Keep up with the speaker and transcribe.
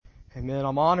Amen.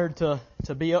 I'm honored to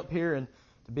be up here and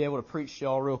to be able to preach to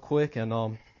y'all real quick.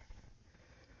 And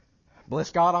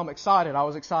bless God, I'm excited. I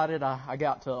was excited. I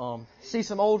got to see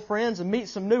some old friends and meet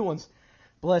some new ones.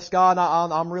 Bless God,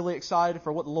 I'm really excited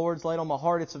for what the Lord's laid on my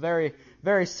heart. It's a very,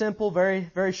 very simple, very,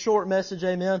 very short message.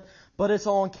 Amen. But it's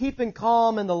on keeping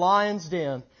calm in the lion's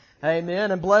den.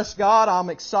 Amen. And bless God, I'm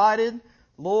excited.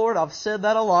 Lord, I've said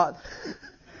that a lot.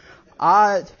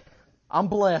 I'm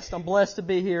blessed. I'm blessed to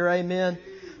be here. Amen.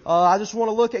 I just want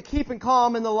to look at keeping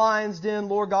calm in the lion's den.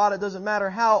 Lord God, it doesn't matter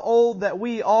how old that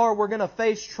we are, we're going to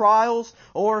face trials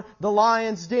or the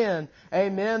lion's den.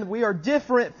 Amen. We are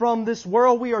different from this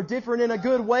world. We are different in a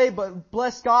good way, but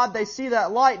bless God, they see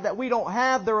that light that we don't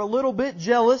have. They're a little bit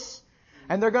jealous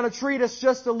and they're going to treat us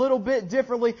just a little bit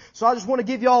differently. So I just want to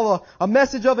give y'all a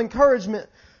message of encouragement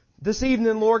this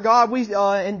evening, Lord God. We,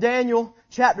 in Daniel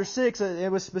chapter 6,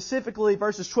 it was specifically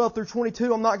verses 12 through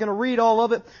 22. I'm not going to read all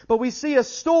of it, but we see a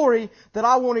story that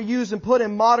I want to use and put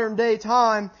in modern day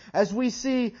time as we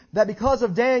see that because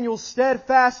of Daniel's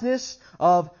steadfastness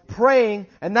of praying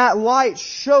and that light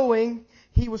showing,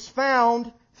 he was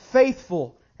found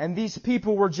faithful and these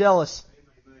people were jealous.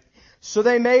 So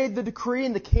they made the decree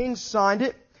and the king signed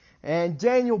it, and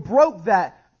Daniel broke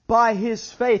that by his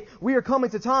faith. We are coming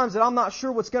to times that I'm not sure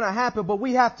what's going to happen, but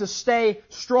we have to stay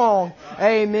strong.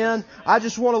 Amen. I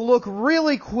just want to look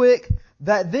really quick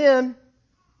that then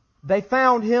they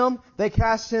found him. They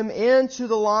cast him into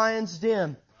the lion's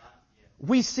den.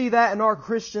 We see that in our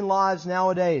Christian lives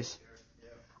nowadays.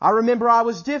 I remember I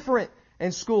was different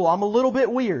in school. I'm a little bit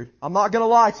weird. I'm not going to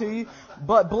lie to you.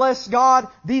 But bless God,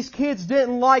 these kids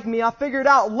didn't like me. I figured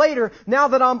out later, now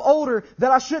that I'm older,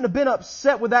 that I shouldn't have been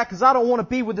upset with that because I don't want to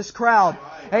be with this crowd.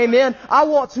 Amen. I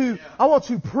want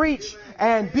to preach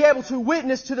and be able to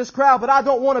witness to this crowd, but I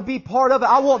don't want to be part of it.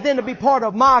 I want them to be part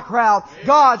of my crowd,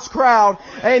 God's crowd.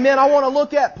 Amen. I want to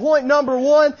look at point number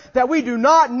 1, that we do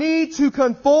not need to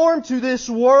conform to this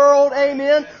world.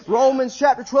 Amen. Romans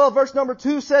chapter 12 verse number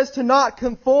 2 says to not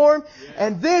conform.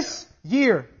 And this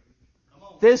year,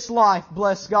 this life,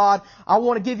 bless God, I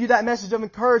want to give you that message of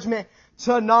encouragement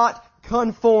to not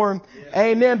conform.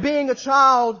 Amen. Being a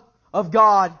child of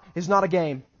God is not a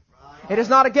game. It is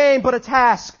not a game, but a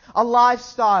task, a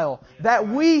lifestyle that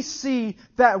we see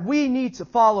that we need to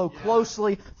follow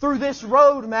closely through this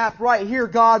roadmap right here,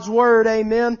 God's Word.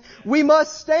 Amen. We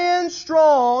must stand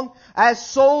strong as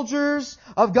soldiers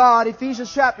of God.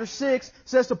 Ephesians chapter 6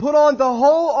 says to put on the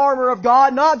whole armor of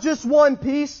God, not just one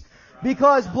piece.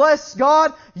 Because bless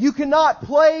God, you cannot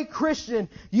play Christian.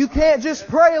 You can't just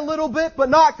pray a little bit but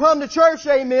not come to church,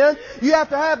 amen. You have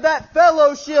to have that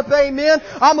fellowship, amen.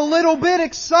 I'm a little bit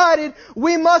excited.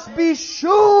 We must be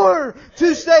sure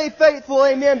to stay faithful,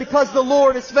 amen, because the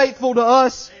Lord is faithful to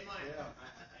us.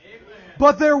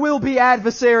 But there will be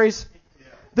adversaries.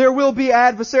 There will be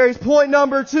adversaries. Point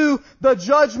number 2, the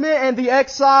judgment and the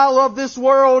exile of this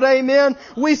world. Amen.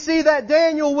 We see that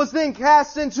Daniel was then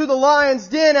cast into the lion's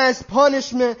den as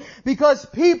punishment because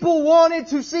people wanted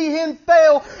to see him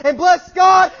fail. And bless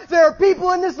God, there are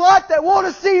people in this life that want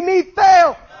to see me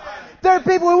fail. There are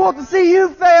people who want to see you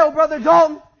fail, Brother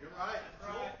Dalton.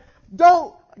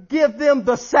 Don't give them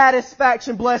the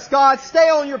satisfaction, bless God. Stay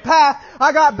on your path.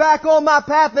 I got back on my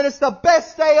path and it's the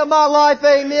best day of my life.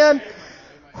 Amen.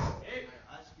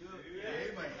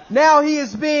 Now he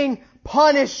is being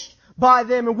punished by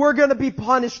them, and we're going to be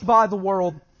punished by the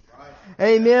world.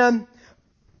 Amen.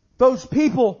 Those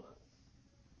people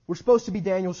were supposed to be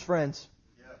Daniel's friends,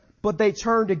 but they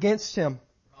turned against him.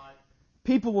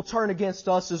 People will turn against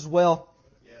us as well.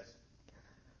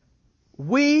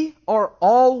 We are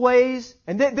always,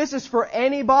 and this is for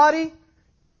anybody,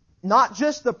 not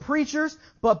just the preachers,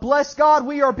 but bless God,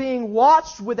 we are being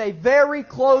watched with a very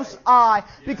close eye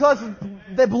because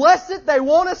the blessed, they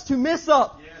want us to mess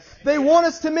up. They want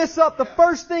us to mess up. The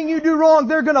first thing you do wrong,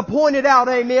 they're going to point it out,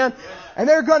 amen. And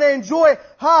they're going to enjoy it.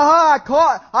 Ha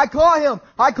ha, I caught him.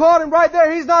 I caught him right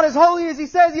there. He's not as holy as he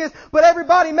says he is, but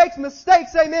everybody makes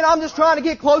mistakes, amen. I'm just trying to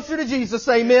get closer to Jesus,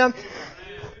 amen.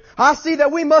 I see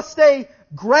that we must stay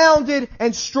grounded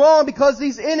and strong because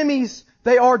these enemies,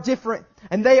 they are different.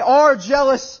 And they are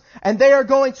jealous, and they are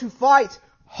going to fight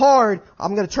hard.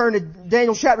 I'm going to turn to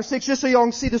Daniel chapter 6 just so y'all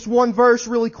can see this one verse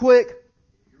really quick.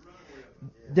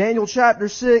 Daniel chapter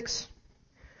 6,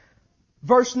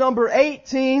 verse number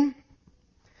 18.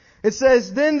 It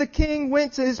says, Then the king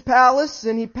went to his palace,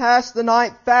 and he passed the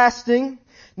night fasting.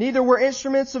 Neither were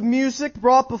instruments of music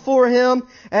brought before him,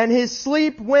 and his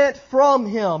sleep went from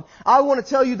him. I want to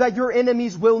tell you that your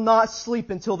enemies will not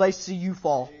sleep until they see you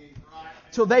fall.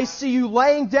 Till they see you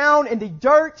laying down in the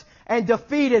dirt and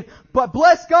defeated. But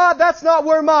bless God, that's not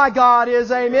where my God is,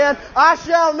 amen. I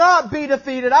shall not be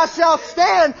defeated. I shall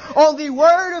stand on the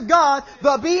Word of God,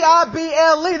 the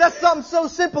Bible. That's something so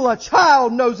simple, a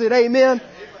child knows it, amen.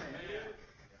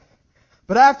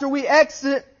 But after we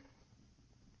exit,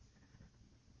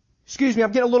 I'm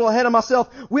getting a little ahead of myself.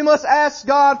 We must ask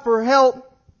God for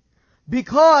help,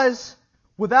 because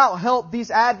without help,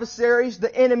 these adversaries,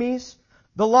 the enemies,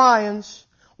 the lions,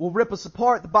 will rip us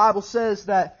apart. The Bible says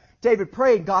that David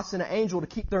prayed, God sent an angel to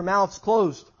keep their mouths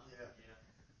closed.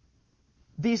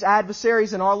 These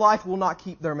adversaries in our life will not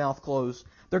keep their mouth closed.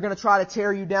 They're going to try to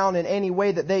tear you down in any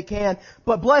way that they can.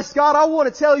 But bless God, I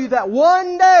want to tell you that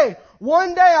one day,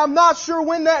 I'm not sure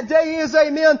when that day is,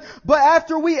 amen, but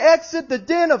after we exit the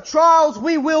den of trials,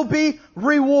 we will be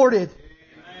rewarded.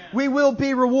 Amen. We will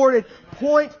be rewarded.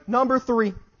 Point number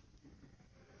 3.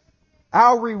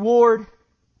 Our reward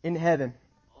in heaven.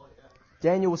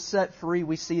 Daniel was set free.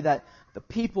 We see that the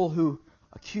people who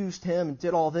accused him and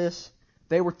did all this,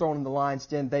 they were thrown in the lion's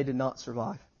den. They did not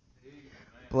survive. Amen.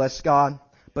 Bless God.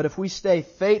 But if we stay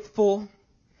faithful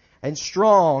and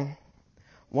strong,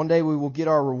 one day we will get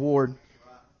our reward.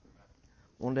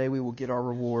 One day we will get our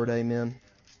reward. Amen.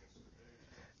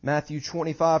 Matthew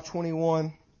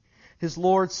 25:21. His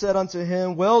Lord said unto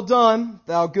him, Well done,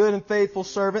 thou good and faithful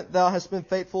servant. Thou hast been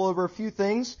faithful over a few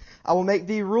things. I will make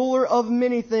thee ruler of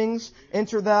many things.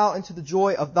 Enter thou into the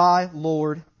joy of thy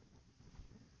Lord.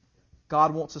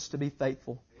 God wants us to be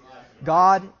faithful.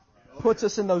 God puts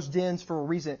us in those dens for a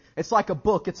reason. It's like a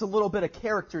book. It's a little bit of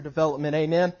character development.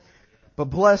 Amen.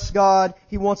 But bless God,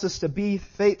 He wants us to be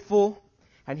faithful,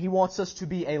 and He wants us to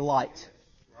be a light.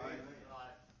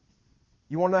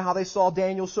 You want to know how they saw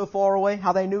Daniel so far away?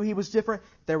 How they knew he was different?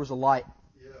 There was a light.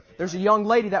 There's a young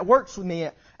lady that works with me,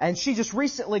 and she just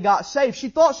recently got saved. She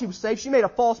thought she was saved. She made a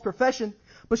false profession,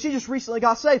 but she just recently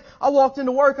got saved. I walked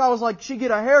into work. I was like, she get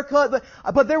a haircut,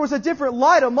 but there was a different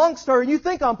light amongst her. And you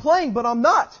think I'm playing, but I'm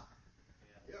not.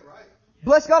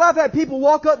 Bless God, I've had people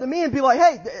walk up to me and be like,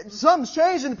 hey, something's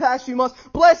changed in the past few months.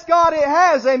 Bless God, it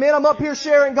has, amen. I'm up here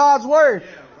sharing God's Word.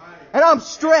 And I'm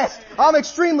stressed. I'm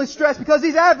extremely stressed because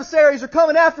these adversaries are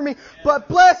coming after me. But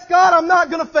bless God, I'm not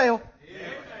going to fail.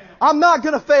 I'm not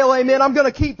going to fail, amen. I'm going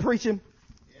to keep preaching.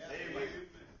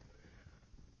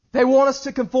 They want us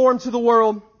to conform to the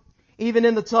world. Even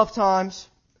in the tough times,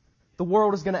 the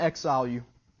world is going to exile you.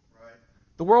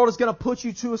 The world is going to put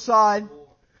you to a side.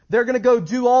 They're going to go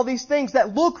do all these things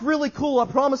that look really cool. I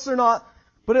promise they're not,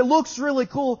 but it looks really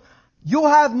cool. You'll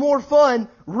have more fun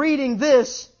reading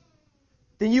this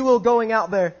than you will going out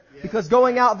there. Because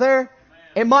going out there,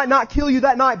 it might not kill you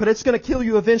that night, but it's going to kill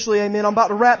you eventually. Amen. I'm about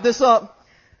to wrap this up.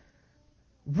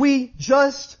 We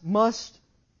just must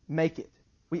make it.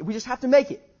 We just have to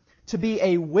make it to be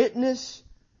a witness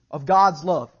of God's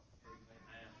love.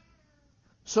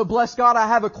 So bless God, I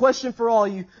have a question for all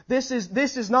you. This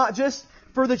is not just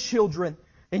for the children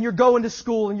and you're going to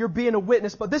school and you're being a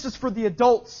witness, but this is for the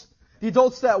adults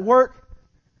that work.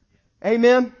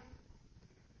 Amen.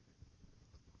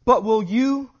 But will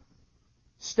you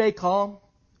stay calm?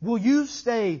 Will you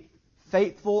stay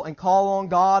faithful and call on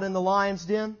God in the lion's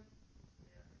den?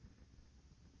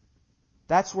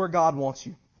 That's where God wants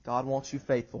you. God wants you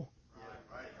faithful.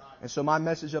 And so my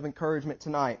message of encouragement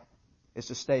tonight is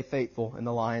to stay faithful in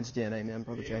the lion's den. Amen,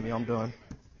 Brother Jamie. I'm done.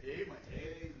 Amen.